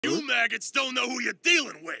You maggots don't know who you're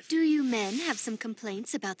dealing with. Do you men have some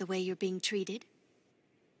complaints about the way you're being treated?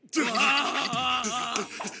 Sorry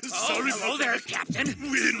hello there, Captain.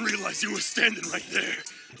 We didn't realize you were standing right there.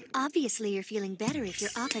 Obviously, you're feeling better if you're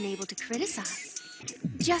up and able to criticize.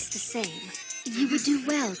 Just the same, you would do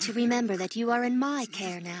well to remember that you are in my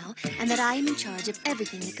care now, and that I am in charge of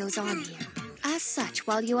everything that goes on here. As such,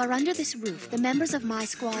 while you are under this roof, the members of my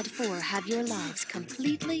Squad 4 have your lives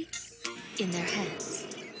completely in their hands.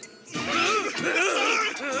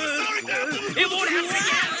 It won't happen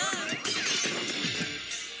again!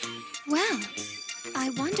 Well, I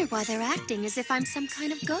wonder why they're acting as if I'm some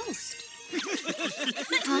kind of ghost.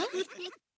 Huh?